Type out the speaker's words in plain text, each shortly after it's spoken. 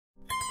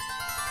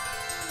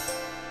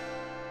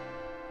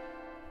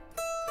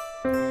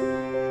Good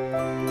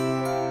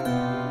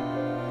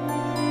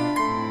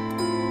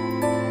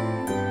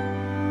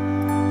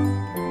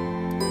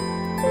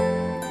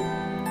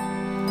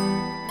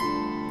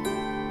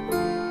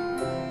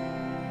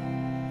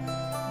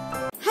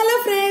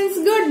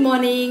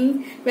morning,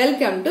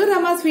 welcome to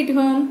Rama sweet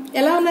home.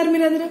 ఎలా ఉన్నారు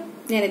మీరందరూ?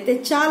 నేనైతే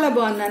చాలా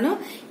బాగున్నాను.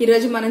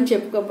 ఈరోజు మనం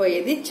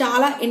చెప్పుకోబోయేది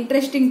చాలా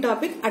ఇంట్రెస్టింగ్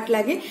టాపిక్,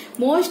 అట్లాగే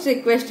most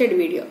requested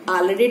video.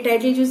 Already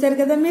title చూసారు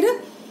కదా మీరు,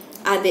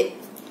 అదే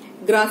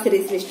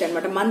గ్రాసరీస్ లిస్ట్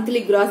అనమాట. Monthly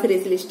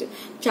groceries list.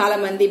 చాలా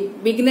మంది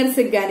బిగినర్స్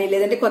గానీ,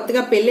 లేదంటే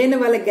కొత్తగా పెళ్లైన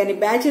వాళ్ళకి గానీ,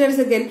 బ్యాచులర్స్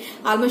గానీ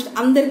ఆల్మోస్ట్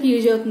అందరికి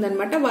యూజ్ అవుతుంది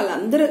అనమాట.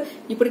 వాళ్ళందరూ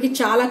ఇప్పటికి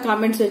చాలా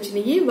కామెంట్స్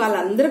వచ్చినాయి.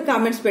 వాళ్ళందరూ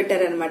కామెంట్స్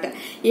పెట్టారనమాట.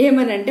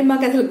 ఏమనంటే,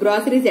 మాకు అసలు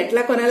గ్రాసరీస్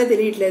ఎట్లా కొనాలో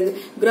తెలియట్లేదు,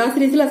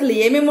 గ్రాసరీస్ లో అసలు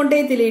ఏమేమి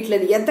ఉంటాయో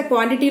తెలియట్లేదు, ఎంత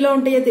క్వాంటిటీలో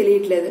ఉంటాయో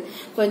తెలియట్లేదు,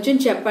 కొంచెం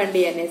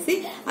చెప్పండి అనేసి.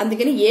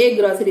 అందుకని ఏ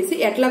గ్రాసరీస్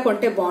ఎట్లా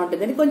కొంటే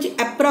బాగుంటుందని కొంచెం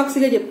అప్రాక్స్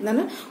గా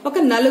చెప్తున్నాను. ఒక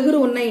నలుగురు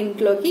ఉన్న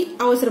ఇంట్లోకి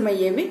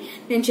అవసరమయ్యేవి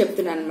నేను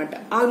చెప్తున్నాను అనమాట.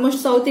 Almost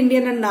south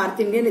Indian and north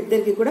Indian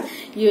ఇద్దరికి కూడా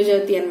యూజ్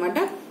అవుతాయి అనమాట.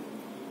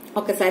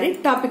 ఒకసారి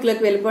టాపిక్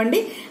లోకి వెళ్ళిపోండి.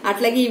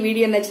 అట్లాగే ఈ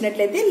వీడియో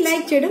నచ్చినట్లయితే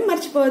లైక్ చేయడం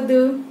మర్చిపోవద్దు.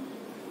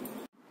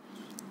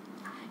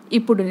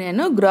 ఇప్పుడు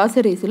నేను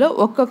గ్రాసరీస్ లో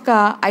ఒక్కొక్క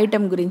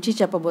ఐటమ్ గురించి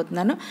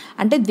చెప్పబోతున్నాను.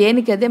 అంటే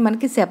దేనికదే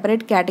మనకి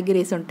సెపరేట్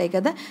కేటగిరీస్ ఉంటాయి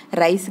కదా.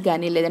 రైస్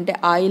కానీ, లేదంటే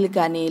ఆయిల్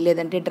కానీ,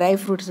 లేదంటే డ్రై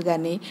ఫ్రూట్స్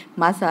కానీ,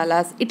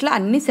 మసాలాస్, ఇట్లా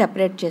అన్ని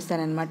సెపరేట్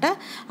చేస్తానన్నమాట.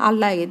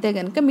 అలా అయితే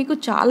కనుక మీకు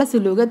చాలా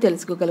సులువుగా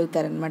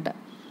తెలుసుకోగలుగుతారనమాట.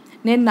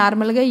 నేను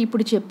నార్మల్గా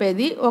ఇప్పుడు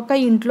చెప్పేది ఒక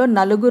ఇంట్లో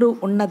నలుగురు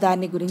ఉన్న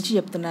దాని గురించి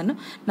చెప్తున్నాను.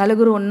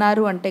 నలుగురు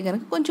ఉన్నారు అంటే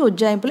కనుక కొంచెం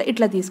ఉజ్జాయింపులో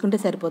ఇట్లా తీసుకుంటే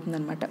సరిపోతుంది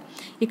అనమాట.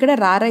 ఇక్కడ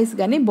రా రైస్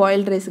కానీ,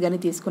 బాయిల్డ్ రైస్ కానీ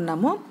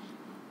తీసుకున్నాము.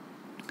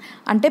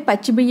 అంటే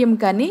పచ్చి బియ్యం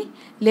కానీ,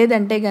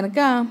 లేదంటే కనుక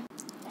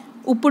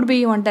ఉప్పుడు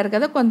బియ్యం అంటారు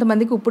కదా,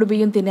 కొంతమందికి ఉప్పుడు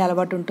బియ్యం తినే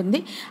అలవాటు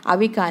ఉంటుంది,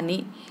 అవి కానీ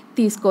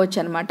తీసుకోవచ్చు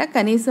అనమాట.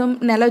 కనీసం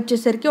నెల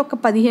వచ్చేసరికి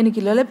ఒక 15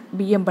 కిలోల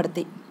బియ్యం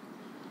పడతాయి.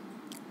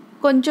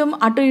 కొంచెం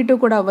అటు ఇటు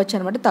కూడా అవ్వచ్చు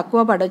అనమాట. తక్కువ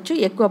పడవచ్చు,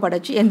 ఎక్కువ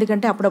పడవచ్చు.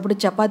 ఎందుకంటే అప్పుడప్పుడు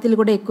చపాతీలు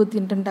కూడా ఎక్కువ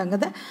తింటుంటాం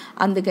కదా,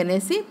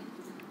 అందుకనేసి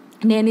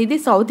నేను ఇది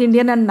south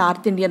Indian and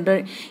north Indian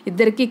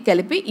ఇద్దరికి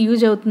కలిపి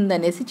యూజ్ అవుతుంది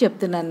అనేసి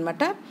చెప్తున్నాను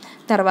అనమాట.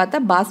 తర్వాత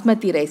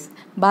బాస్మతి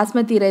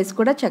రైస్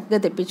కూడా చక్కగా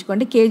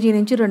తెప్పించుకోండి. కేజీ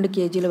నుంచి 2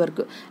 కేజీల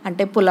వరకు.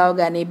 అంటే పులావ్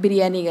కానీ,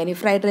 బిర్యానీ కానీ,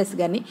 ఫ్రైడ్ రైస్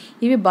కానీ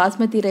ఇవి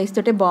బాస్మతి రైస్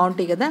తోటే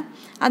బాగుంటాయి కదా,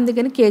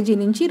 అందుకని కేజీ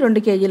నుంచి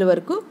 2 కేజీల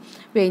వరకు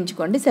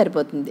వేయించుకోండి,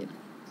 సరిపోతుంది.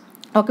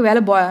 ఒకవేళ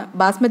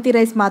బాస్మతి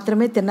రైస్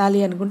మాత్రమే తినాలి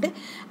అనుకుంటే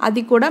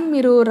అది కూడా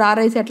మీరు రా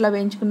రైస్ ఎట్లా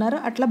వేయించుకున్నారో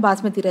అట్లా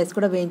బాస్మతి రైస్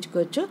కూడా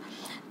వేయించుకోవచ్చు.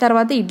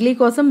 తర్వాత ఇడ్లీ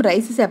కోసం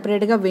రైస్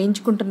సెపరేట్గా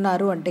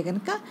వేయించుకుంటున్నారు అంటే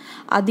కనుక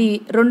అది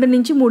 2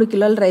 నుంచి 3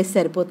 కిలోల రైస్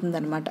సరిపోతుంది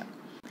అనమాట.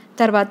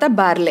 తర్వాత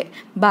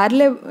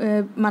బార్లే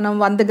మనం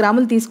 100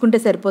 గ్రాములు తీసుకుంటే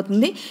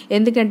సరిపోతుంది.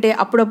 ఎందుకంటే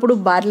అప్పుడప్పుడు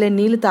బార్లే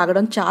నీళ్ళు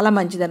తాగడం చాలా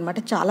మంచిదన్నమాట,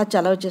 చాలా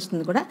చలవ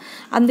చేస్తుంది కూడా.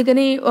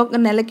 అందుకని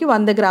ఒక నెలకి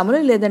 100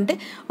 గ్రాములు, లేదంటే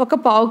ఒక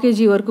పావు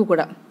కేజీ వరకు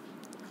కూడా.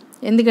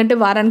 ఎందుకంటే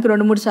వారానికి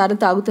 2-3 సార్లు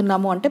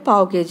తాగుతున్నాము అంటే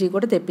పావు కేజీ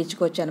కూడా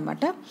తెప్పించుకోవచ్చు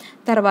అనమాట.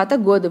 తర్వాత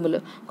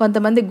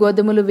కొంతమంది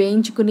గోధుమలు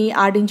వేయించుకుని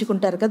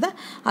ఆడించుకుంటారు కదా,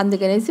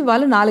 అందుకనేసి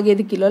వాళ్ళు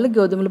 4-5 కిలోల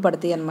గోధుమలు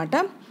పడతాయి అనమాట.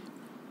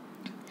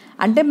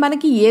 అంటే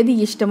మనకి ఏది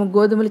ఇష్టము,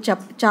 గోధుమలు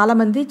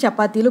చాలామంది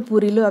చపాతీలు,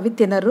 పూరీలు అవి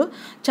తినరు,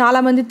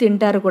 చాలామంది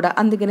తింటారు కూడా.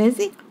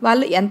 అందుకనేసి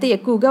వాళ్ళు ఎంత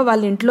ఎక్కువగా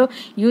వాళ్ళ ఇంట్లో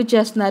యూజ్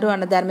చేస్తున్నారు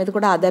అన్న దాని మీద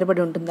కూడా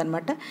ఆధారపడి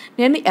ఉంటుందన్నమాట.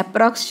 నేను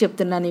అప్రాక్స్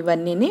చెప్తున్నాను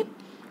ఇవన్నీని.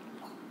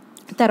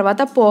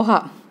 తర్వాత పోహా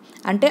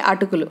అంటే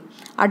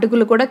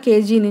అటుకులు కూడా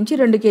కేజీ నుంచి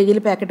 2 కేజీల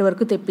ప్యాకెట్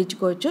వరకు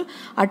తెప్పించుకోవచ్చు.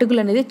 అటుకులు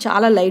అనేది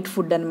చాలా లైట్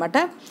ఫుడ్ అనమాట.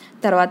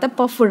 తర్వాత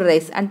పఫ్డ్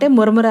రైస్ అంటే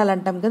మురమురాలు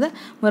అంటాం కదా,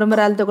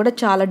 మురమురాలతో కూడా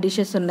చాలా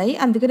డిషెస్ ఉన్నాయి.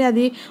 అందుకని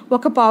అది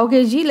ఒక పావు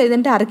కేజీ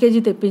లేదంటే 1/2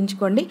 కేజీ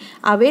తెప్పించుకోండి.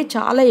 అవే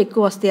చాలా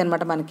ఎక్కువ వస్తాయి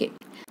అనమాట మనకి.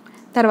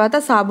 తర్వాత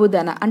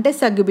సాబుదానా అంటే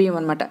సగ్గుబియ్యం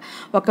అనమాట.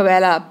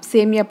 ఒకవేళ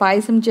సేమియా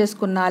పాయసం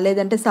చేసుకున్నా,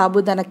 లేదంటే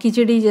సాబుదానా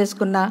కిచిడీ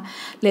చేసుకున్నా,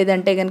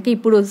 లేదంటే కనుక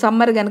ఇప్పుడు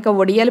సమ్మర్ కనుక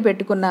వడియాలు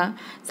పెట్టుకున్నా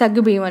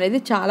సగ్గుబియ్యం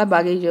అనేది చాలా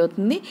బాగా యూజ్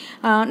అవుతుంది.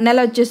 నెల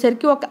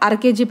వచ్చేసరికి ఒక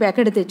 1/2 కేజీ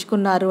ప్యాకెట్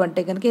తెచ్చుకున్నారు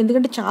అంటే కనుక,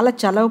 ఎందుకంటే చాలా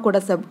చలవ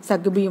కూడా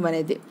సగ్గుబియ్యం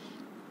అనేది.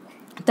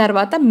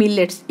 తర్వాత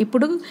మిల్లెట్స్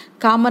ఇప్పుడు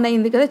కామన్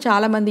అయింది కదా,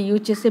 చాలామంది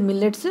యూజ్ చేసే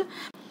మిల్లెట్స్.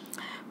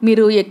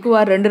 మీరు ఎక్కువ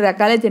 2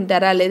 రకాలే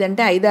తింటారా,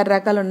 లేదంటే 5-6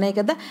 రకాలు ఉన్నాయి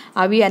కదా,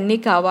 అవి అన్నీ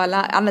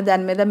కావాలా అన్న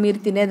దాని మీద, మీరు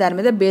తినే దాని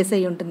మీద బేస్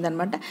అయ్యి ఉంటుంది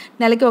అనమాట.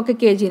 నెలకి 1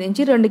 కేజీ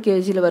నుంచి 2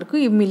 కేజీల వరకు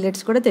ఈ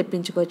మిల్లెట్స్ కూడా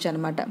తెప్పించుకోవచ్చు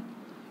అనమాట.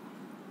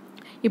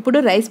 ఇప్పుడు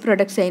రైస్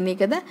ప్రొడక్ట్స్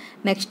అయినాయి కదా,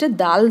 నెక్స్ట్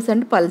దాల్స్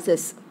అండ్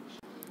పల్సెస్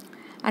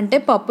అంటే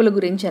పప్పుల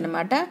గురించి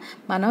అనమాట.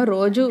 మనం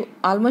రోజు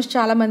ఆల్మోస్ట్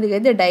చాలామందికి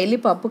అయితే డైలీ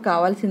పప్పు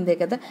కావాల్సిందే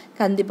కదా,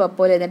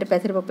 కందిపప్పు లేదంటే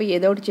పెసరపప్పు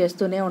ఏదో ఒకటి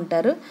చేస్తూనే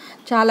ఉంటారు.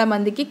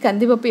 చాలామందికి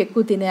కందిపప్పు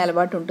ఎక్కువ తినే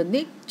అలవాటు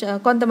ఉంటుంది,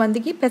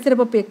 కొంతమందికి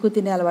పెసరపప్పు ఎక్కువ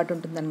తినే అలవాటు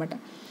ఉంటుంది అనమాట.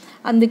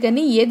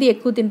 అందుకని ఏది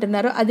ఎక్కువ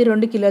తింటున్నారో అది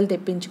 2 కిలోలు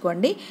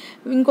తెప్పించుకోండి.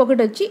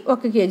 ఇంకొకటి వచ్చి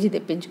 1 కేజీ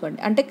తెప్పించుకోండి.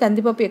 అంటే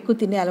కందిపప్పు ఎక్కువ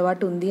తినే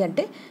అలవాటు ఉంది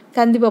అంటే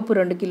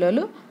కందిపప్పు 2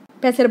 కిలోలు,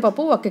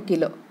 పెసరపప్పు 1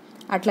 కిలో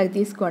అట్లా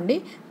తీసుకోండి.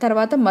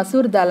 తర్వాత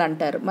మసూర్ దాల్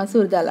అంటారు,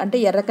 మసూర్ దాల్ అంటే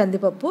ఎర్ర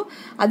కందిపప్పు,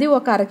 అది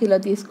 1/2 కిలో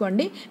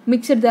తీసుకోండి.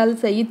 మిక్స్డ్ దాల్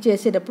సయ్యద్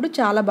చేసేటప్పుడు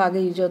చాలా బాగా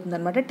యూజ్ అవుతుంది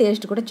అనమాట,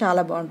 టేస్ట్ కూడా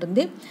చాలా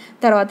బాగుంటుంది.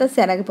 తర్వాత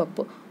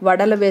శనగపప్పు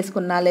వడలు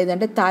వేసుకున్నా,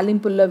 లేదంటే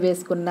తాలింపుల్లో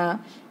వేసుకున్నా,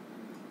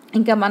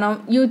 ఇంకా మనం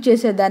యూజ్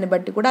చేసే దాన్ని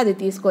బట్టి కూడా అది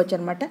తీసుకోవచ్చు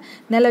అనమాట.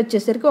 నెల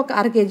వచ్చేసరికి ఒక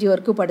 1/2 kg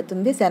వరకు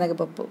పడుతుంది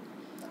శనగపప్పు.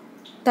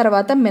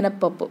 తర్వాత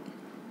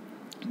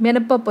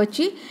మినప్పప్పు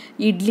వచ్చి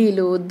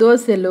ఇడ్లీలు,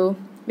 దోశలు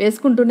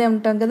వేసుకుంటూనే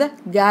ఉంటాం కదా,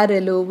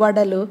 గారెలు,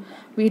 వడలు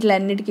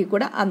వీటిలన్నిటికీ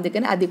కూడా,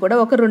 అందుకని అది కూడా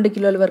ఒక 2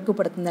 కిలోల వరకు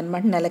పడుతుంది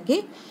అనమాట నెలకి.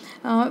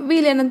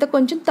 వీలైనంత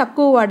కొంచెం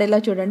తక్కువ వాడేలా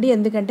చూడండి,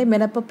 ఎందుకంటే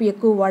మినపప్పు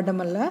ఎక్కువ వాడడం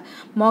వల్ల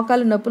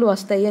మోకాలు నొప్పులు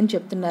వస్తాయి అని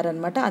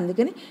చెప్తున్నారనమాట.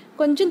 అందుకని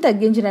కొంచెం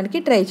తగ్గించడానికి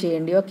ట్రై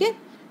చేయండి. ఓకే.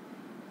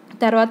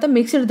 తర్వాత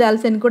మిక్స్డ్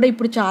దాల్స్ కూడా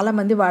ఇప్పుడు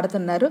చాలామంది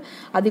వాడుతున్నారు,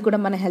 అది కూడా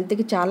మన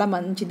హెల్త్కి చాలా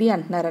మంచిది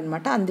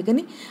అంటున్నారనమాట.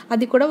 అందుకని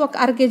అది కూడా ఒక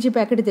 1/2 kg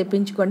ప్యాకెట్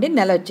తెప్పించుకోండి,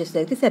 నెల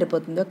వచ్చేసరికి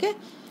సరిపోతుంది. ఓకే.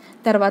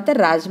 తర్వాత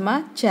రాజ్మా,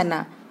 చనా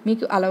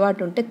మీకు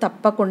అలవాటు ఉంటే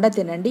తప్పకుండా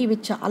తినండి, ఇవి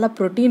చాలా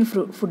ప్రోటీన్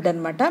ఫుడ్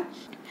అనమాట.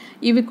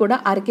 ఇవి కూడా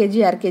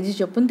 1/2 kg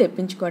చొప్పున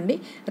తెప్పించుకోండి.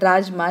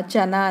 రాజ్మా,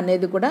 చనా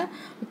అనేది కూడా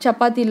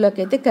చపాతీల్లోకి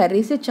అయితే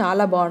కర్రీస్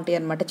చాలా బాగుంటాయి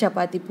అనమాట,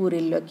 చపాతీ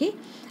పూరీల్లోకి.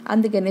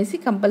 అందుకనేసి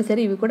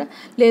కంపల్సరీ ఇవి కూడా,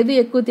 లేదు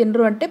ఎక్కువ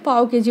తినరు అంటే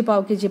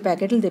 1/4 kg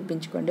ప్యాకెట్లు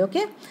తెప్పించుకోండి.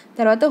 ఓకే.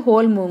 తర్వాత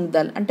హోల్ మూంగ్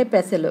దాల్ అంటే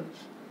పెసలు,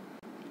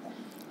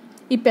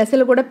 ఈ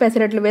పెసలు కూడా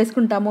పెసరట్లు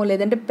వేసుకుంటాము,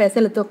 లేదంటే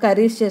పెసలతో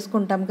కర్రీస్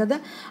చేసుకుంటాం కదా,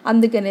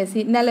 అందుకనేసి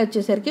నెల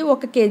వచ్చేసరికి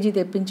 1 kg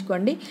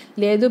తెప్పించుకోండి.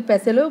 లేదు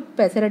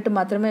పెసరట్టు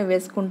మాత్రమే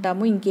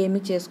వేసుకుంటాము,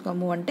 ఇంకేమీ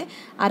చేసుకోము అంటే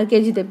 1/2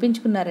 kg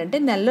తెప్పించుకున్నారంటే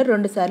నెలలో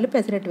 2 సార్లు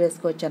పెసరట్టు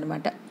వేసుకోవచ్చు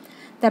అనమాట.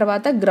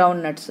 తర్వాత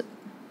గ్రౌండ్ నట్స్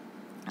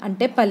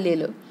అంటే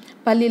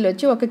పల్లీలు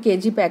వచ్చి 1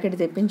 kg ప్యాకెట్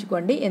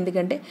తెప్పించుకోండి,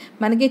 ఎందుకంటే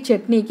మనకి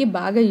చట్నీకి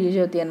బాగా యూజ్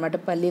అవుతాయి అనమాట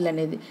పల్లీలు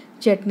అనేది.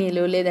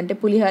 చట్నీలు, లేదంటే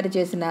పులిహోర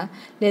చేసిన,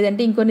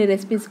 లేదంటే ఇంకొన్ని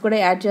రెసిపీస్ కూడా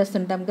యాడ్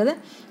చేస్తుంటాం కదా,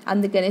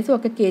 అందుకనేసి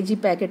 1 kg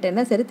ప్యాకెట్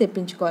అయినా సరే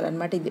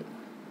తెప్పించుకోవాలన్నమాట ఇది.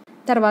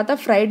 తర్వాత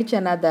ఫ్రైడ్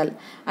చనా దాల్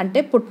అంటే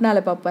పుట్నాల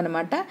పప్పు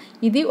అనమాట,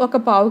 ఇది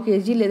 1/4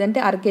 kg లేదంటే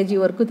 1/2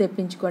 kg వరకు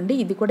తెప్పించుకోండి.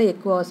 ఇది కూడా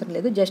ఎక్కువ అవసరం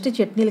లేదు, జస్ట్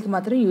చట్నీలకి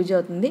మాత్రం యూజ్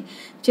అవుతుంది,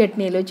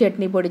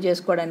 చట్నీ పొడి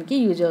చేసుకోవడానికి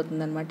యూజ్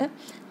అవుతుంది అనమాట.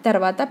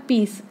 తర్వాత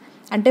పీస్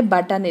అంటే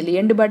బఠానీలు,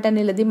 ఎండు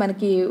బఠానీలది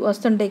మనకి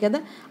వస్తుంటాయి కదా,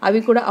 అవి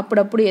కూడా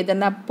అప్పుడప్పుడు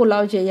ఏదైనా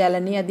పులావ్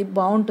చేయాలని అది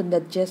బాగుంటుంది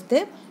అది చేస్తే.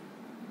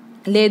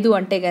 లేదు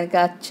అంటే కనుక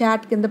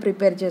చాట్ కింద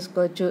ప్రిపేర్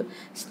చేసుకోవచ్చు,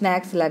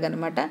 స్నాక్స్ లాగా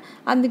అనమాట.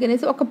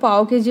 అందుకనేసి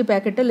 1/4 kg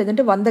ప్యాకెట్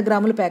లేదంటే 100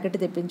 గ్రాముల ప్యాకెట్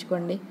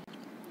తెప్పించుకోండి,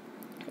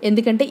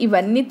 ఎందుకంటే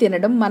ఇవన్నీ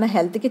తినడం మన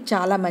హెల్త్కి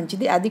చాలా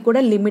మంచిది, అది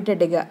కూడా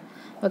లిమిటెడ్గా.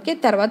 ఓకే.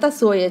 తర్వాత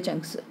సోయా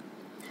చంక్స్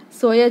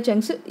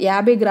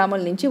 50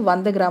 గ్రాముల నుంచి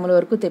 100 గ్రాముల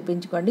వరకు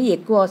తెప్పించుకోండి,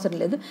 ఎక్కువ అవసరం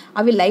లేదు.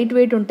 అవి లైట్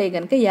వెయిట్ ఉంటాయి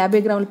కనుక 50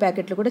 గ్రాముల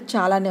ప్యాకెట్లు కూడా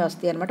చాలానే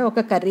వస్తాయి అనమాట, ఒక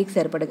కర్రీకి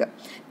సరిపడగా.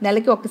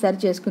 నెలకి ఒక్కసారి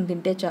చేసుకుని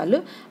తింటే చాలు.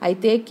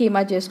 అయితే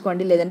కీమా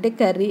చేసుకోండి, లేదంటే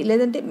కర్రీ,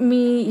 లేదంటే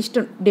మీ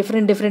ఇష్టం,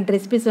 డిఫరెంట్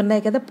రెసిపీస్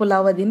ఉన్నాయి కదా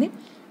పులావ్ అదిని.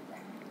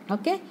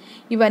 ఓకే.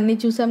 ఇవన్నీ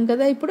చూసాం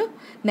కదా. ఇప్పుడు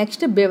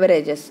నెక్స్ట్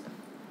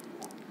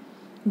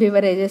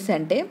బెవరేజెస్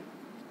అంటే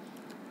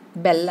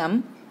బెల్లం,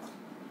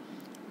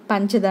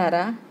 పంచదార,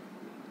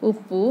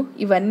 ఉప్పు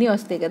ఇవన్నీ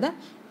వస్తాయి కదా.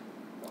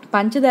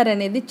 పంచదార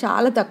అనేది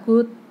చాలా తక్కువ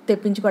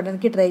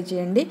తెప్పించుకోవడానికి ట్రై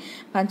చేయండి,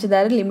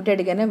 పంచదార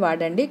లిమిటెడ్గానే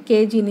వాడండి,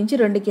 కేజీ నుంచి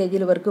 2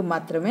 kgల వరకు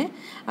మాత్రమే.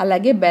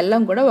 అలాగే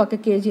బెల్లం కూడా 1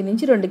 kg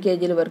నుంచి 2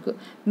 kgల వరకు,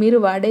 మీరు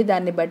వాడే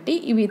దాన్ని బట్టి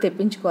ఇవి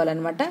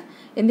తెప్పించుకోవాలన్నమాట.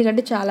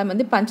 ఎందుకంటే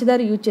చాలామంది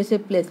పంచదార యూజ్ చేసే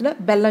ప్లేస్లో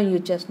బెల్లం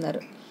యూజ్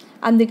చేస్తున్నారు,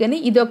 అందుకని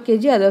ఇది 1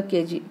 kg అదొక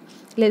kg,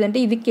 లేదంటే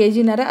ఇది 1.5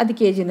 kg అది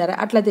 1.5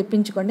 kg అట్లా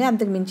తెప్పించుకోండి,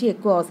 అంతకు మించి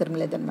ఎక్కువ అవసరం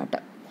లేదనమాట.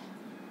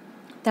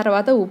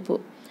 తర్వాత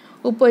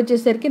ఉప్పు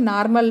వచ్చేసరికి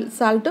నార్మల్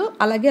సాల్ట్,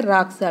 అలాగే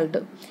రాక్ సాల్ట్,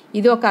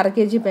 ఇది 1/2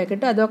 kg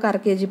ప్యాకెట్, అదొక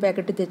 1/2 kg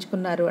ప్యాకెట్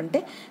తెచ్చుకున్నారు అంటే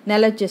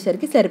నెల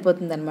వచ్చేసరికి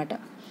సరిపోతుంది అనమాట.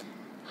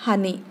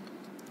 హనీ,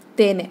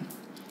 తేనె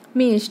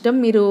మీ ఇష్టం,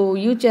 మీరు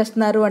యూజ్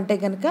చేస్తున్నారు అంటే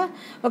కనుక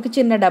ఒక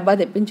చిన్న డబ్బా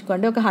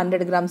తెప్పించుకోండి, ఒక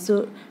 100 గ్రామ్స్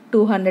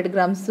 200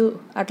 గ్రామ్స్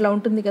అట్లా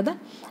ఉంటుంది కదా,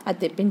 అది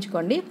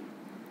తెప్పించుకోండి.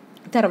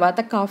 తర్వాత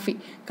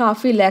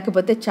కాఫీ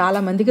లేకపోతే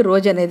చాలామందికి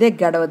రోజు అనేదే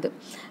గడవదు,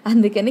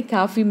 అందుకని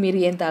కాఫీ మీరు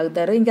ఏం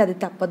తాగుతారో ఇంకా అది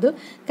తప్పదు,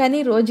 కానీ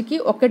రోజుకి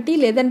 1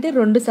 లేదంటే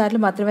 2 సార్లు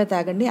మాత్రమే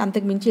తాగండి,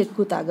 అంతకుమించి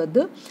ఎక్కువ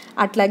తాగొద్దు.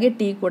 అట్లాగే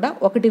టీ కూడా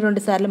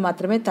 1-2 సార్లు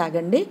మాత్రమే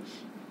తాగండి,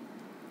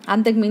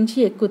 అంతకుమించి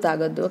ఎక్కువ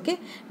తాగొద్దు. ఓకే.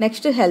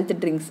 నెక్స్ట్ హెల్త్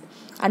డ్రింక్స్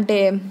అంటే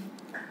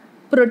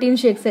ప్రోటీన్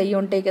షేక్స్ అయ్యి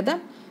ఉంటాయి కదా,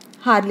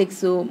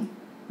 హార్లిక్స్,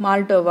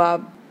 మాల్టోవా,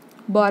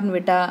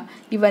 బోర్న్విటా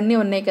ఇవన్నీ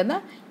ఉన్నాయి కదా,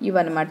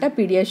 ఇవన్నమాట.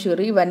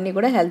 పీడియాష్యూర్ ఇవన్నీ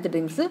కూడా హెల్త్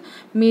డ్రింక్స్.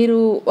 మీరు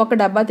ఒక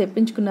డబ్బా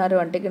తెప్పించుకున్నారు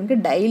అంటే కనుక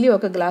డైలీ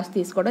 1 గ్లాస్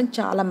తీసుకోవడం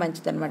చాలా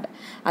మంచిదన్నమాట.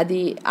 అది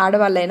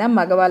ఆడవాళ్ళైనా,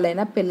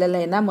 మగవాళ్ళైనా,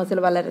 పిల్లలైనా,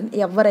 ముసలి వాళ్ళైనా,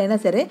 ఎవరైనా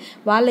సరే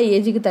వాళ్ళ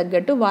ఏజ్కి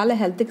తగ్గట్టు వాళ్ళ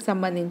హెల్త్కి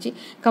సంబంధించి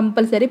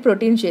కంపల్సరీ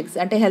ప్రోటీన్ షేక్స్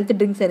అంటే హెల్త్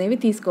డ్రింక్స్ అనేవి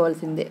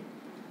తీసుకోవాల్సిందే.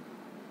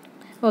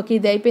 ఓకే.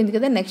 ఇది అయిపోయింది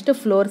కదా. నెక్స్ట్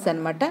ఫ్లోర్స్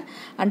అనమాట,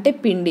 అంటే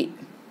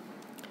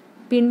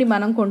పిండి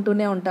మనం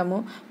కొంటూనే ఉంటాము,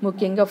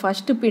 ముఖ్యంగా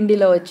ఫస్ట్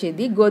పిండిలో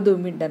వచ్చేది గోధుమ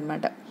పిండి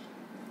అనమాట.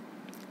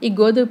 ఈ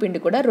గోధుమ పిండి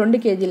కూడా 2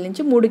 kg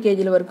నుంచి 3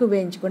 kgల వరకు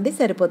వేయించుకోండి,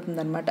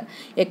 సరిపోతుందన్నమాట.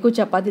 ఎక్కువ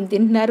చపాతీలు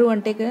తింటున్నారు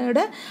అంటే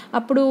కూడా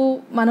అప్పుడు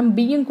మనం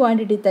బియ్యం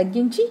క్వాంటిటీ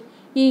తగ్గించి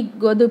ఈ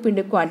గోధుమ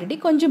పిండి క్వాంటిటీ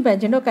కొంచెం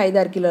పెంచండి, ఒక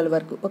 5-6 కిలోల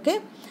వరకు. ఓకే.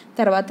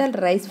 తర్వాత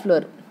రైస్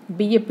ఫ్లోర్,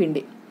 బియ్య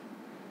పిండి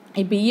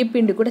ఈ బియ్య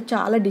పిండి కూడా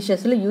చాలా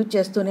డిషెస్లో యూజ్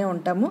చేస్తూనే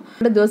ఉంటాము.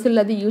 దోశలు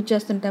అది యూజ్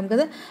చేస్తుంటాం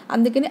కదా,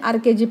 అందుకని 1/2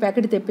 kg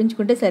ప్యాకెట్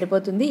తెప్పించుకుంటే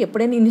సరిపోతుంది.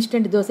 ఎప్పుడైనా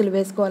ఇన్స్టెంట్ దోశలు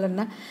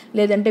వేసుకోవాలన్నా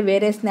లేదంటే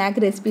వేరే స్నాక్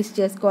రెసిపీస్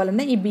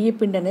చేసుకోవాలన్నా ఈ బియ్య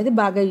పిండి అనేది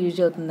బాగా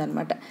యూజ్ అవుతుంది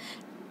అనమాట.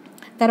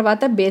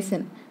 తర్వాత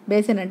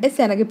బేసన్ అంటే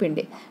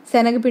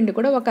శనగపిండి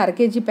కూడా ఒక 1/2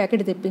 kg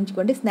ప్యాకెట్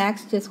తెప్పించుకోండి.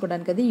 స్నాక్స్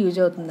చేసుకోవడానికి అది యూజ్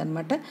అవుతుంది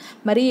అనమాట.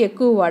 మరీ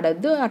ఎక్కువ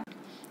వాడద్దు.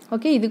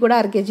 ఓకే, ఇది కూడా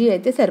 1/2 kg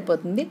అయితే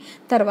సరిపోతుంది.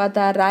 తర్వాత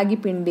రాగి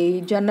పిండి,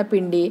 జొన్న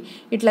పిండి,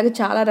 ఇట్లాగ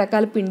చాలా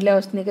రకాల పిండిలే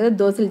వస్తున్నాయి కదా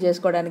దోశలు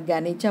చేసుకోవడానికి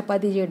కానీ,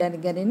 చపాతీ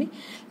చేయడానికి కానీ,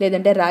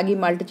 లేదంటే రాగి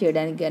మాల్ట్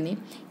చేయడానికి కానీ.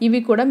 ఇవి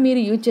కూడా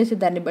మీరు యూజ్ చేసే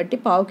దాన్ని బట్టి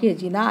 1/2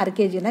 kgనా 1/2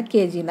 kgనా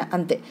కేజీనా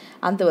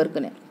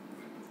అంతవరకునే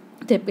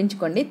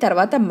తెప్పించుకోండి.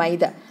 తర్వాత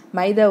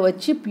మైదా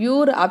వచ్చి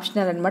ప్యూర్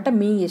ఆప్షనల్ అనమాట,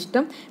 మీ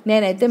ఇష్టం.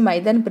 నేనైతే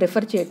మైదాని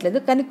ప్రిఫర్ చేయట్లేదు,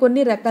 కానీ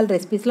కొన్ని రకాల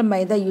రెసిపీస్లో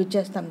మైదా యూజ్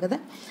చేస్తాం కదా,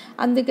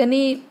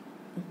 అందుకని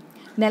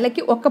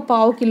నెలకి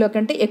 1/4 కిలో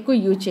కంటే ఎక్కువ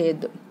యూజ్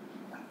చేయొద్దు.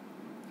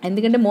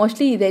 ఎందుకంటే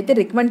మోస్ట్లీ ఇదైతే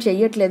రికమెండ్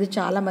చేయట్లేదు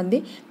చాలామంది,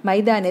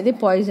 మైదా అనేది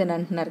పాయిజన్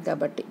అంటున్నారు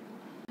కాబట్టి.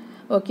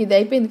 ఓకే, ఇది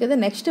అయిపోయింది కదా.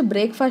 నెక్స్ట్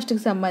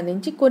బ్రేక్ఫాస్ట్కి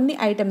సంబంధించి కొన్ని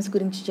ఐటమ్స్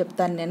గురించి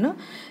చెప్తాను నేను.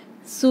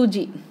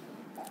 సూజీ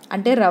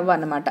అంటే రవ్వ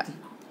అన్నమాట.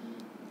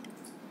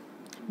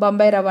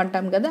 బొంబాయి రవ్వ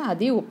అంటాం కదా,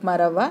 అది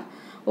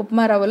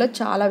ఉప్మా రవ్వలో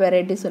చాలా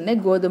వెరైటీస్ ఉన్నాయి.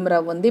 గోధుమ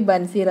రవ్వ ఉంది,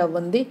 బన్సీ రవ్వ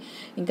ఉంది,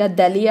 ఇంకా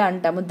దలియా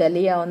అంటాము,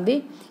 దలియా ఉంది.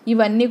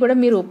 ఇవన్నీ కూడా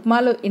మీరు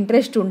ఉప్మాలో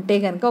ఇంట్రెస్ట్ ఉంటే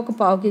కనుక ఒక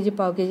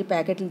 1/4 kg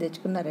ప్యాకెట్లు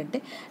తెచ్చుకున్నారంటే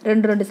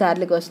 2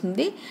 సార్లకి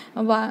వస్తుంది.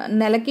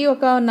 నెలకి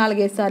ఒక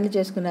 4-5 సార్లు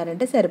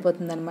చేసుకున్నారంటే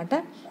సరిపోతుంది అనమాట.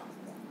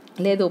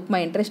 లేదు ఉప్మా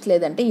ఇంట్రెస్ట్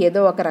లేదంటే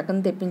ఏదో ఒక రకం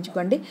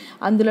తెప్పించుకోండి.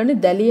 అందులోని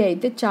దలియా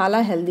అయితే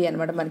చాలా హెల్దీ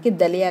అనమాట. మనకి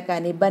దలియా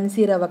కానీ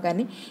బన్సీ రవ్వ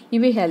కానీ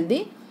ఇవి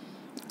హెల్దీ.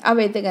 అవి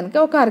అయితే కనుక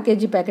ఒక 1/2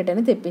 kg ప్యాకెట్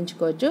అని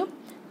తెప్పించుకోవచ్చు.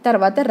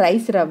 తర్వాత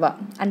రైస్ రవ్వ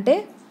అంటే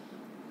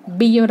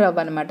బియ్యం రవ్వ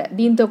అనమాట.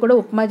 దీంతో కూడా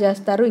ఉప్మా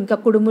చేస్తారు, ఇంకా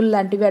కుడుములు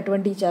లాంటివి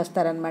అటువంటివి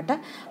చేస్తారనమాట.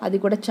 అది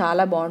కూడా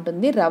చాలా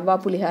బాగుంటుంది, రవ్వ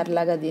పులిహార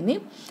లాగా దీన్ని.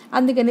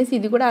 అందుకనేసి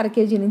ఇది కూడా 1/2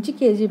 kg నుంచి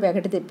కేజీ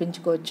ప్యాకెట్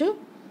తెప్పించుకోవచ్చు.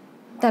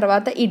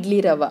 తర్వాత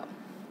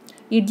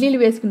ఇడ్లీలు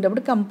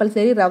వేసుకునేటప్పుడు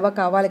కంపల్సరీ రవ్వ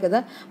కావాలి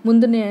కదా.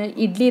 ముందు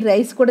ఇడ్లీ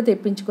రైస్ కూడా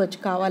తెప్పించుకోవచ్చు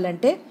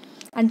కావాలంటే.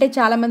 అంటే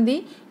చాలామంది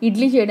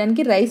ఇడ్లీ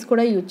చేయడానికి రైస్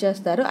కూడా యూజ్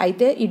చేస్తారు,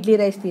 అయితే ఇడ్లీ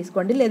రైస్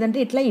తీసుకోండి, లేదంటే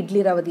ఇట్లా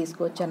ఇడ్లీ రవ్వ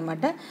తీసుకోవచ్చు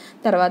అనమాట.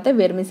 తర్వాత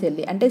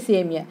వెర్మిసెల్లి అంటే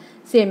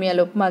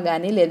సేమియాలు ఉప్మా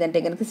కానీ,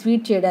 లేదంటే కనుక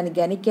స్వీట్ చేయడానికి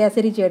కానీ,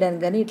 కేసరి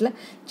చేయడానికి కానీ, ఇట్లా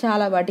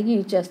చాలా వాటికి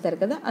యూజ్ చేస్తారు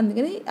కదా.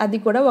 అందుకని అది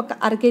కూడా ఒక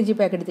 1/2 kg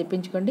ప్యాకెట్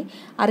తెప్పించుకోండి.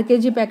 1/2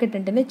 kg ప్యాకెట్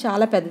అంటేనే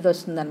చాలా పెద్దది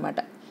వస్తుంది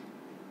అనమాట.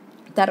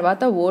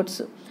 తర్వాత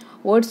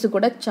ఓట్స్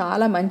కూడా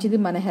చాలా మంచిది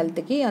మన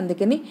హెల్త్కి,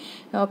 అందుకని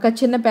ఒక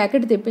చిన్న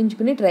ప్యాకెట్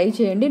తెప్పించుకుని ట్రై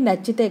చేయండి.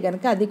 నచ్చితే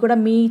కనుక అది కూడా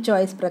మీ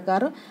చాయిస్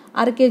ప్రకారం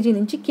 1/2 kg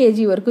నుంచి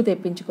కేజీ వరకు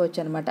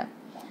తెప్పించుకోవచ్చు అనమాట.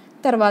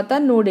 తర్వాత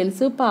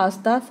noodles,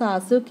 pasta,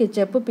 sauce,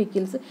 ketchup,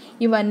 pickles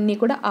ఇవన్నీ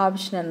కూడా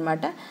ఆప్షన్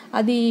అనమాట.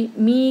 అది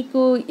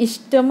మీకు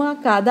ఇష్టమా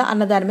కాదా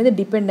అన్న దాని మీద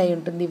డిపెండ్ అయి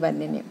ఉంటుంది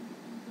ఇవన్నీ.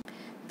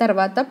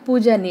 తర్వాత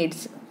పూజా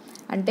నీడ్స్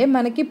అంటే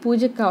మనకి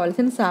పూజకు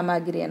కావాల్సిన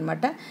సామాగ్రి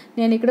అనమాట.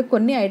 నేను ఇక్కడ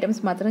కొన్ని ఐటమ్స్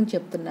మాత్రం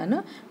చెప్తున్నాను,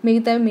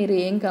 మిగతావి మీరు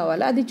ఏం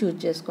కావాలో అది చూజ్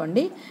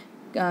చేసుకోండి.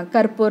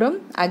 కర్పూరం,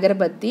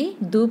 అగరబత్తి,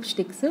 ధూప్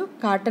స్టిక్స్,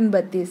 కాటన్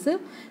బత్తీస్,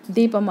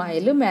 దీపం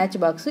ఆయిల్, మ్యాచ్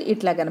బాక్స్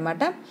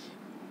ఇట్లాగనమాట.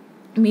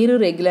 మీరు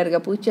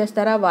రెగ్యులర్గా పూజ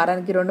చేస్తారా,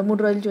 వారానికి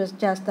 2-3 రోజులు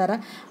చేస్తారా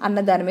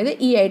అన్న దాని మీద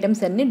ఈ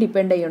ఐటమ్స్ అన్నీ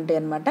డిపెండ్ అయ్యి ఉంటాయి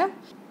అన్నమాట.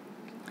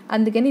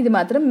 అందుకని ఇది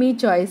మాత్రం మీ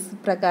చాయిస్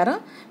ప్రకారం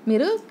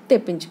మీరు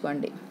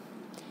తెప్పించుకోండి.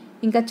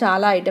 ఇంకా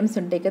చాలా ఐటమ్స్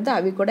ఉంటాయి కదా,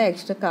 అవి కూడా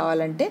ఎక్స్ట్రా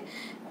కావాలంటే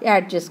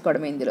యాడ్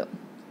చేసుకోవడం ఇందులో.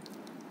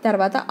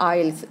 తర్వాత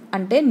ఆయిల్స్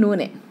అంటే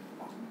నూనె,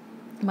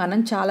 మనం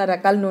చాలా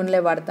రకాల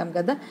నూనెలే వాడతాం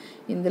కదా.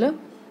 ఇందులో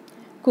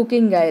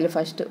cooking oil,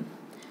 first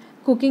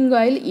cooking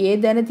oil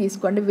ఏదైనా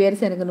తీసుకోండి.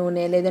 వేరుశనగ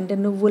నూనె, లేదంటే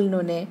నువ్వుల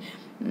నూనె,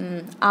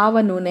 ఆవ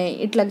నూనె,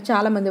 ఇట్లా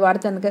చాలామంది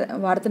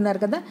వాడుతున్నారు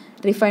కదా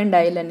రిఫైన్డ్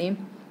ఆయిల్ అని.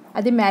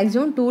 అది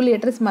మ్యాక్సిమం 2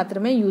 లీటర్స్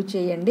మాత్రమే యూజ్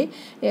చేయండి.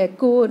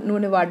 ఎక్కువ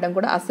నూనె వాడడం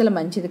కూడా అస్సలు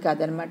మంచిది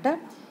కాదనమాట.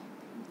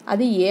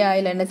 అది ఏ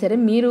ఆయిల్ అయినా సరే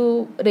మీరు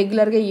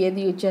రెగ్యులర్గా ఏది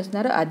యూజ్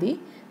చేస్తున్నారో అది.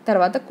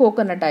 తర్వాత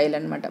కోకోనట్ ఆయిల్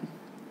అనమాట.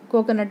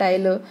 కోకోనట్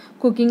ఆయిల్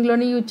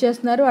కుకింగ్లోనే యూజ్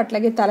చేస్తున్నారు,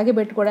 అట్లాగే తలకి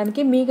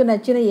పెట్టుకోవడానికి మీకు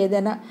నచ్చిన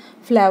ఏదైనా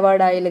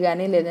ఫ్లేవర్డ్ ఆయిల్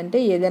కానీ, లేదంటే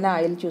ఏదైనా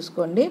ఆయిల్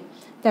చూసుకోండి.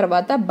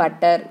 తర్వాత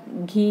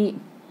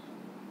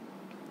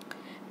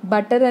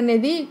బటర్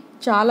అనేది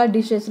చాలా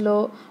డిషెస్లో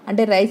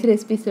అంటే రైస్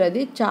రెసిపీస్లో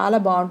అది చాలా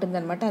బాగుంటుంది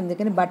అనమాట.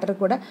 అందుకని బటర్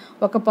కూడా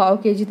ఒక 1/4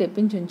 kg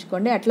తెప్పించి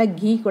ఉంచుకోండి. అట్లా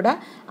ఘీ కూడా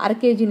 1/2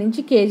 kg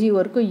నుంచి కేజీ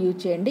వరకు యూజ్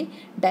చేయండి.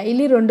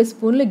 డైలీ 2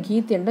 స్పూన్లు ఘీ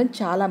తినడం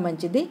చాలా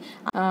మంచిది.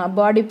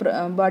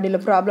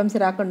 బాడీలో ప్రాబ్లమ్స్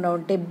రాకుండా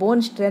ఉంటే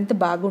బోన్ స్ట్రెంగ్త్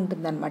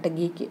బాగుంటుంది అనమాట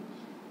ఘీకి.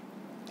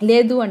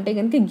 లేదు అంటే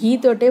కనుక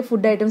ఘీతోటే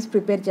ఫుడ్ ఐటమ్స్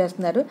ప్రిపేర్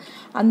చేస్తున్నారు,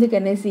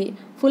 అందుకనేసి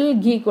ఫుల్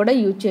ఘీ కూడా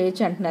యూజ్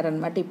చేయొచ్చు అంటున్నారు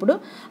అనమాట ఇప్పుడు.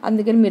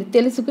 అందుకని మీరు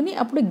తెలుసుకుని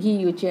అప్పుడు ఘీ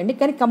యూజ్ చేయండి,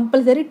 కానీ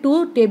కంపల్సరీ 2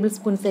 టేబుల్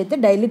స్పూన్స్ అయితే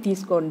డైలీ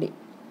తీసుకోండి.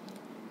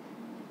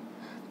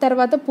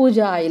 తర్వాత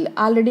పూజా ఆయిల్,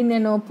 ఆల్రెడీ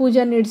నేను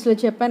పూజా నీడ్స్లో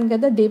చెప్పాను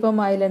కదా దీపం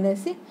ఆయిల్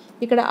అనేసి,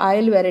 ఇక్కడ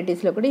ఆయిల్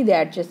వెరైటీస్లో కూడా ఇది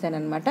యాడ్ చేశాను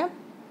అనమాట.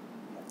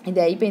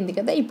 ఇది అయిపోయింది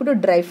కదా. ఇప్పుడు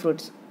డ్రై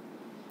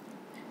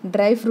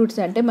డ్రై ఫ్రూట్స్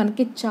అంటే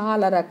మనకి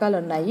చాలా రకాలు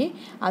ఉన్నాయి.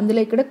 అందులో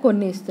ఇక్కడ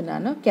కొన్ని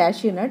ఇస్తున్నాను.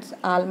 క్యాష్యూ నట్స్,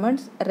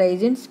 ఆల్మండ్స్,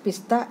 రైజిన్స్,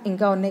 పిస్తా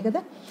ఇంకా ఉన్నాయి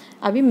కదా,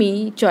 అవి మీ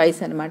చాయిస్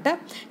అనమాట.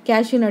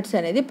 క్యాష్యూ నట్స్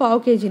అనేది 1/2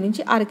 kg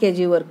నుంచి 1/2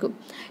 kg వరకు,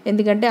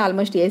 ఎందుకంటే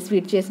ఆల్మోస్ట్ ఏ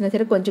స్వీట్ చేసినా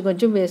సరే కొంచెం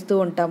కొంచెం వేస్తూ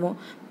ఉంటాము.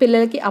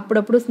 పిల్లలకి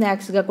అప్పుడప్పుడు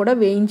స్నాక్స్గా కూడా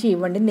వేయించి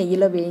ఇవ్వండి,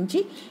 నెయ్యిలో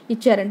వేయించి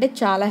ఇచ్చారంటే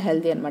చాలా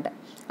హెల్తీ అనమాట.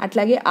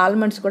 అట్లాగే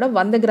ఆల్మండ్స్ కూడా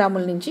 100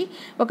 గ్రాముల నుంచి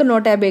ఒక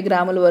 150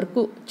 గ్రాముల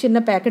వరకు చిన్న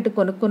ప్యాకెట్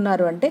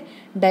కొనుక్కున్నారు అంటే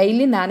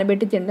డైలీ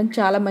నానబెట్టి తినడం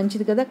చాలా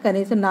మంచిది కదా.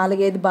 కనీసం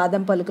 4-5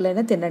 బాదం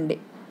పలుకులైనా తినండి.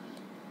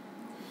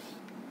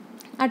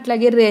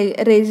 అట్లాగే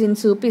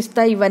రేజిన్స్,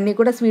 పిస్తా ఇవన్నీ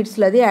కూడా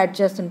స్వీట్స్లో అది యాడ్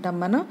చేస్తుంటాం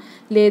మనం.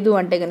 లేదు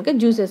అంటే కనుక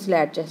జ్యూసెస్లో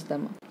యాడ్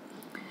చేస్తాము.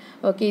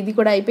 ఓకే, ఇది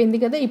కూడా అయిపోయింది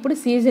కదా. ఇప్పుడు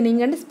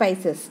సీజనింగ్ అండ్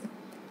స్పైసెస్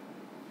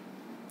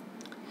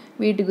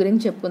వీటి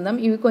గురించి చెప్పుకుందాం.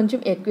 ఇవి కొంచెం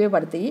ఎక్కువే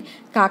పడతాయి,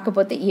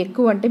 కాకపోతే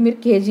ఎక్కువ అంటే మీరు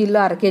కేజీల్లో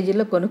 1/2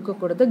 kgలో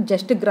కొనుక్కోకూడదు,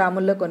 జస్ట్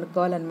గ్రాముల్లో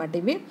కొనుక్కోవాలన్నమాట.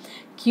 ఇవి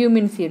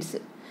క్యూమిన్ సీడ్స్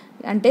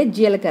అంటే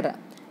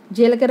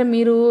జీలకర్ర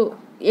మీరు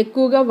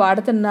ఎక్కువగా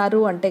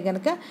వాడుతున్నారు అంటే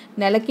కనుక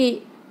నెలకి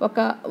ఒక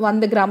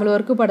 100 గ్రాముల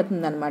వరకు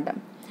పడుతుంది అనమాట.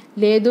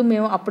 లేదు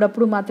మేము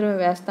అప్పుడప్పుడు మాత్రమే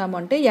వేస్తాము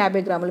అంటే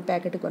 50 గ్రాముల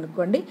ప్యాకెట్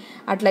కొనుక్కోండి.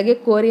 అట్లాగే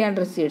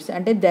కోరియాండర్ సీడ్స్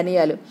అంటే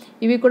ధనియాలు,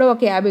 ఇవి కూడా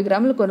ఒక 50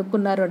 గ్రాములు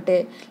కొనుక్కున్నారు అంటే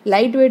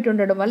లైట్ వెయిట్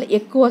ఉండడం వల్ల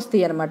ఎక్కువ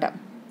వస్తాయి అనమాట.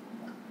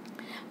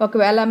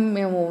 ఒకవేళ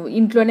మేము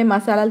ఇంట్లోనే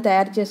మసాలాలు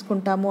తయారు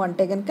చేసుకుంటాము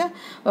అంటే కనుక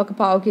ఒక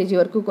 1/2 kg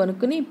వరకు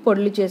కొనుక్కుని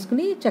పొడులు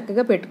చేసుకుని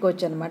చక్కగా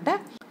పెట్టుకోవచ్చు అనమాట.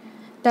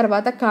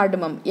 తర్వాత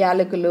కార్డమం,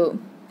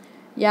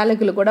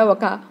 యాలకులు కూడా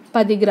ఒక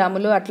 10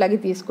 గ్రాములు అట్లాగే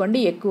తీసుకోండి,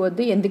 ఎక్కువ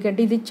వద్దు,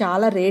 ఎందుకంటే ఇది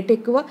చాలా రేట్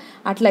ఎక్కువ,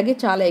 అట్లాగే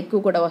చాలా ఎక్కువ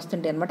కూడా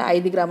వస్తుంటాయి అనమాట.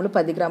 5 గ్రాములు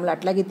 10 గ్రాములు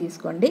అట్లాగే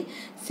తీసుకోండి.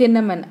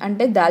 సిన్నమన్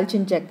అంటే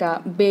దాల్చిన చెక్క,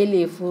 బే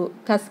లీఫ్,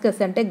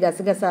 కస్కస్ అంటే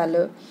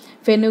గసగసాలు,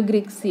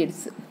 fenugreek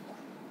seeds,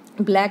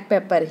 black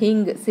pepper,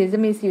 hinge,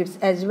 సెజమీ seeds,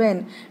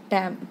 ajwain,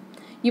 Tom,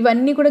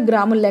 ఇవన్నీ కూడా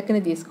గ్రాముల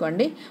లెక్కనే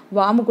తీసుకోండి.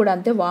 వాము కూడా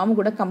అంతే, వాము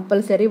కూడా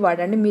కంపల్సరీ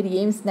వాడండి. మీరు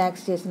ఏం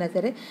స్నాక్స్ చేసినా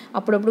సరే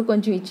అప్పుడప్పుడు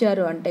కొంచెం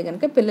ఇచ్చారు అంటే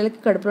కనుక పిల్లలకి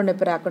కడుపులో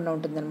నొప్పి రాకుండా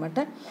ఉంటుందన్నమాట.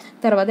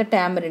 తర్వాత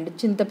టామరిండ్,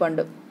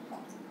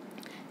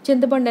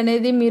 చింతపండు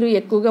అనేది మీరు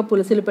ఎక్కువగా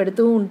పులుసులు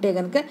పెడుతూ ఉంటే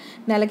కనుక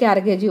నెలకి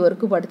 1/2 kg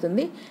వరకు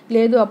పడుతుంది.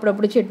 లేదు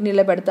అప్పుడప్పుడు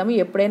చట్నీలో పెడతాము,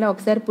 ఎప్పుడైనా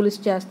ఒకసారి పులుసు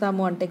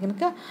చేస్తాము అంటే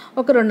కనుక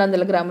ఒక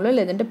 200 గ్రాములు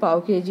లేదంటే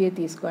 1/2 kg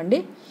తీసుకోండి.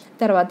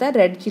 తర్వాత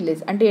రెడ్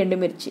చిల్లీస్ అంటే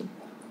ఎండుమిర్చి,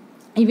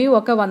 ఇవి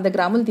ఒక 100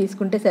 గ్రాములు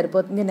తీసుకుంటే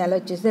సరిపోతుంది. నెల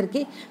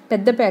వచ్చేసరికి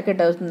పెద్ద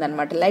ప్యాకెట్ అవుతుంది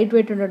అనమాట. లైట్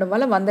వెయిట్ ఉండడం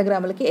వల్ల 100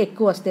 గ్రాములకి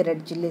ఎక్కువ వస్తాయి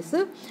రెడ్ చిల్లీస్.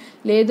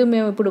 లేదు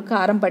మేము ఇప్పుడు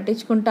కారం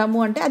పట్టించుకుంటాము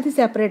అంటే అది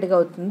సెపరేట్గా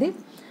అవుతుంది.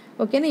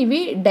 ఓకేనా, ఇవి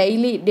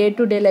డైలీ డే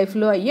టు డే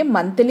లైఫ్లో అయ్యే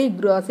మంత్లీ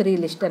గ్రోసరీ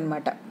లిస్ట్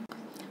అనమాట.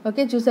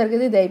 ఓకే, చూసారు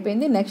కదా, ఇది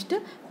అయిపోయింది. నెక్స్ట్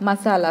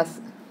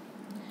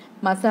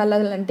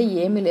మసాలాలు అంటే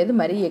ఏమీ లేదు,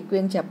 మరీ ఎక్కువ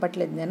ఏం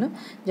చెప్పట్లేదు నేను,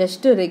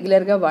 జస్ట్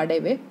రెగ్యులర్గా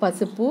వాడేవే.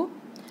 పసుపు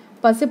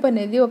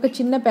అనేది ఒక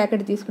చిన్న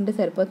ప్యాకెట్ తీసుకుంటే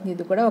సరిపోతుంది.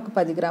 ఇది కూడా ఒక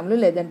 10 గ్రాములు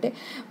లేదంటే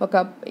ఒక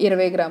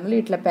 20 గ్రాములు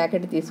ఇట్లా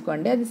ప్యాకెట్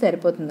తీసుకోండి, అది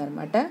సరిపోతుంది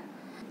అనమాట.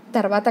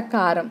 తర్వాత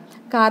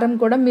కారం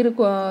కూడా మీరు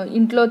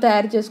ఇంట్లో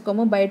తయారు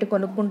చేసుకోము బయట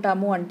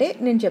కొనుక్కుంటాము అంటే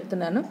నేను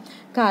చెప్తున్నాను,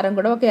 కారం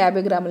కూడా ఒక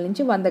 50 గ్రాముల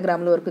నుంచి 100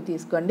 గ్రాముల వరకు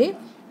తీసుకోండి.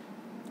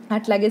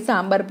 అట్లాగే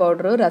సాంబార్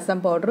పౌడరు,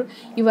 రసం పౌడరు,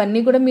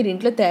 ఇవన్నీ కూడా మీరు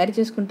ఇంట్లో తయారు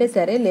చేసుకుంటే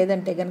సరే,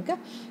 లేదంటే కనుక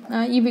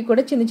ఇవి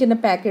కూడా చిన్న చిన్న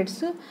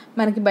ప్యాకెట్స్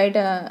మనకి బయట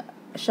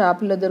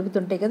షాపుల్లో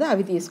దొరుకుతుంటాయి కదా,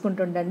 అవి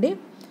తీసుకుంటుండండి.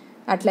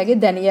 అట్లాగే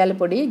ధనియాల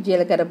పొడి,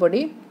 జీలకర్ర పొడి,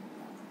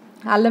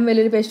 అల్లం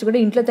వెల్లుల్లి పేస్ట్ కూడా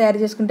ఇంట్లో తయారు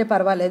చేసుకుంటే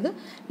పర్వాలేదు,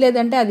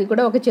 లేదంటే అది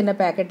కూడా ఒక చిన్న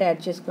ప్యాకెట్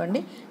యాడ్ చేసుకోండి.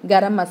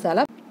 గరం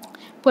మసాలా,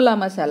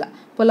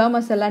 పులావ్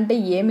మసాలా అంటే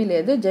ఏమీ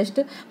లేదు, జస్ట్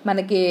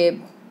మనకి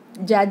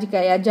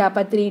జాజికాయ,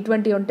 జాపత్రి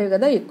ఇటువంటివి ఉంటాయి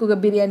కదా, ఎక్కువగా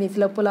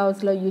బిర్యానీస్లో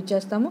పులావ్స్లో యూజ్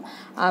చేస్తాము,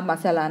 ఆ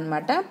మసాలా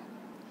అనమాట.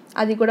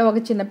 అది కూడా ఒక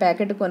చిన్న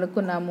ప్యాకెట్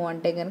కొనుక్కున్నాము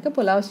అంటే కనుక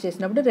పులావ్స్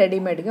చేసినప్పుడు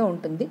రెడీమేడ్గా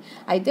ఉంటుంది.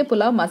 అయితే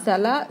పులావ్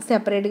మసాలా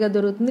సెపరేట్గా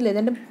దొరుకుతుంది,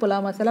 లేదంటే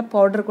పులావ్ మసాలా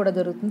పౌడర్ కూడా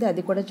దొరుకుతుంది,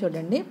 అది కూడా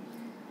చూడండి.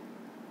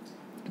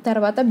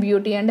 తర్వాత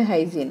బ్యూటీ అండ్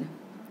హైజీన్,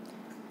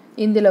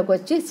 ఇందులోకి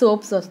వచ్చి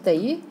సోప్స్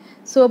వస్తాయి.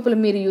 సోపులు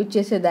మీరు యూజ్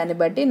చేసే దాన్ని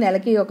బట్టి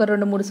నెలకి ఒక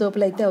 2-3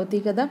 సోపులు అయితే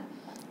అవుతాయి కదా,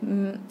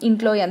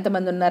 ఇంట్లో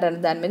ఎంతమంది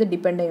ఉన్నారని దాని మీద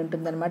డిపెండ్ అయి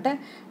ఉంటుందన్నమాట.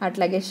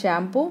 అట్లాగే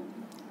షాంపూ,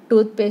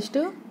 టూత్పేస్ట్,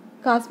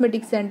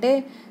 కాస్మెటిక్స్ అంటే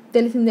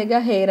తెలిసిందేగా,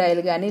 హెయిర్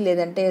ఆయిల్ కానీ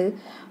లేదంటే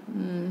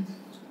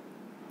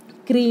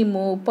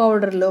క్రీము,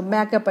 పౌడర్లు,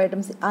 మేకప్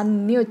ఐటమ్స్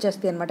అన్నీ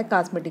వచ్చేస్తాయి అనమాట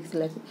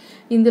కాస్మెటిక్స్లో.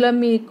 ఇందులో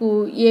మీకు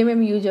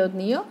ఏమేమి యూజ్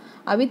అవుతున్నాయో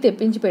అవి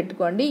తెప్పించి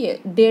పెట్టుకోండి,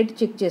 డేట్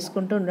చెక్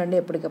చేసుకుంటూ ఉండండి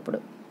ఎప్పటికప్పుడు.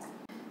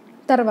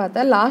 తర్వాత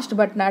last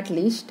but not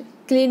least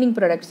cleaning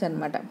products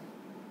అనమాట.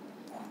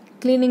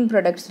 Cleaning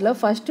ప్రొడక్ట్స్లో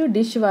first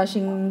dish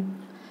washing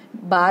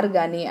bar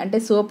కానీ అంటే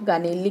సోప్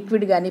కానీ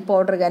లిక్విడ్ కానీ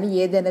పౌడర్ కానీ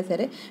ఏదైనా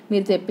సరే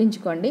మీరు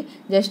తెప్పించుకోండి.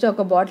 జస్ట్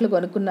ఒక బాటిల్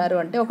కొనుక్కున్నారు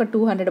అంటే ఒక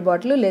 200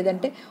 బాటిల్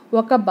లేదంటే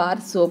ఒక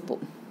బార్ సోపు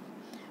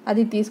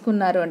అది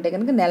తీసుకున్నారు అంటే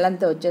కనుక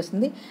నెలంతా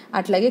వచ్చేస్తుంది.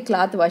 అట్లాగే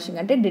క్లాత్ వాషింగ్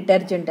అంటే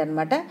డిటర్జెంట్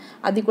అనమాట,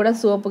 అది కూడా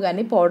సోప్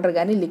కానీ పౌడర్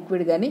కానీ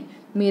లిక్విడ్ కానీ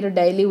మీరు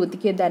డైలీ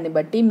ఉతికేదాన్ని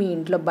బట్టి మీ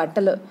ఇంట్లో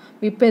బట్టలు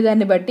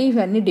విప్పేదాన్ని బట్టి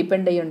ఇవన్నీ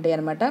డిపెండ్ అయ్యి ఉంటాయి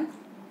అనమాట.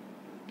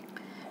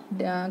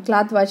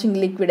 క్లాత్ వాషింగ్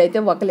లిక్విడ్ అయితే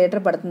 1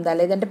 లీటర్ పడుతుందా,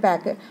 లేదంటే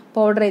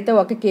పౌడర్ అయితే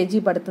 1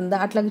 kg పడుతుందా,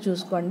 అట్లాగే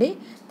చూసుకోండి.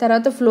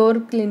 తర్వాత ఫ్లోర్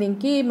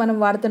క్లీనింగ్కి మనం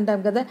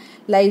వాడుతుంటాం కదా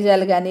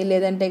లైజాల్ కానీ,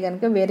 లేదంటే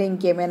కనుక వేరే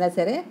ఇంకేమైనా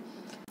సరే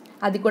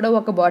అది కూడా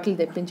 1 బాటిల్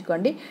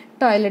తెప్పించుకోండి.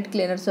 టాయిలెట్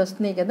క్లీనర్స్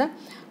వస్తున్నాయి కదా,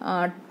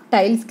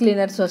 టైల్స్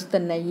క్లీనర్స్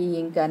వస్తున్నాయి,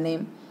 ఇంకానే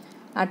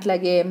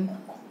అట్లాగే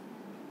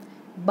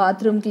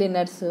బాత్రూమ్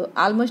క్లీనర్స్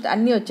ఆల్మోస్ట్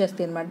అన్నీ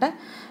వచ్చేస్తాయి అనమాట.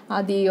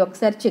 అది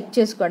ఒకసారి చెక్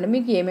చేసుకోండి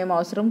మీకు ఏమేమి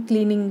అవసరం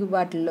క్లీనింగ్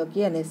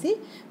వాటిల్లోకి అనేసి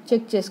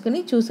చెక్ చేసుకుని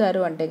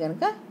చూసారు అంటే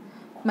కనుక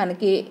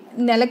మనకి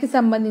నెలకి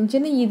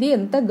సంబంధించిన ఇది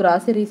ఎంత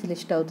గ్రాసరీస్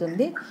లిస్ట్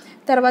అవుతుంది.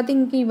 తర్వాత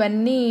ఇంక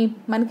ఇవన్నీ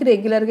మనకి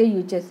రెగ్యులర్గా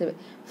యూజ్ చేసేవి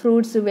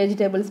fruits,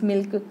 vegetables,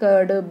 milk,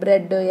 curd,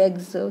 bread,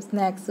 eggs,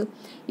 snacks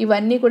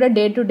ఇవన్నీ కూడా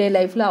డే టు డే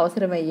లైఫ్లో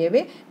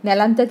అవసరమయ్యేవి.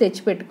 నెలంతా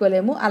తెచ్చి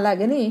పెట్టుకోలేము,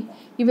 అలాగని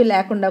ఇవి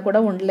లేకుండా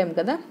కూడా ఉండలేము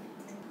కదా.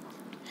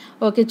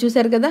 ఓకే,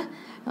 చూసారు కదా,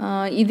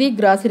 ఇది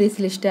గ్రాసరీస్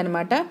లిస్ట్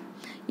అనమాట.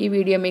 ఈ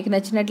వీడియో మీకు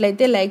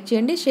నచ్చినట్లయితే లైక్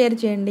చేయండి, షేర్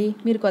చేయండి.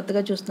 మీరు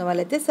కొత్తగా చూస్తున్న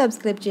వాళ్ళైతే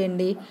సబ్స్క్రైబ్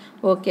చేయండి.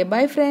 Okay,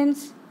 bye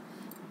friends.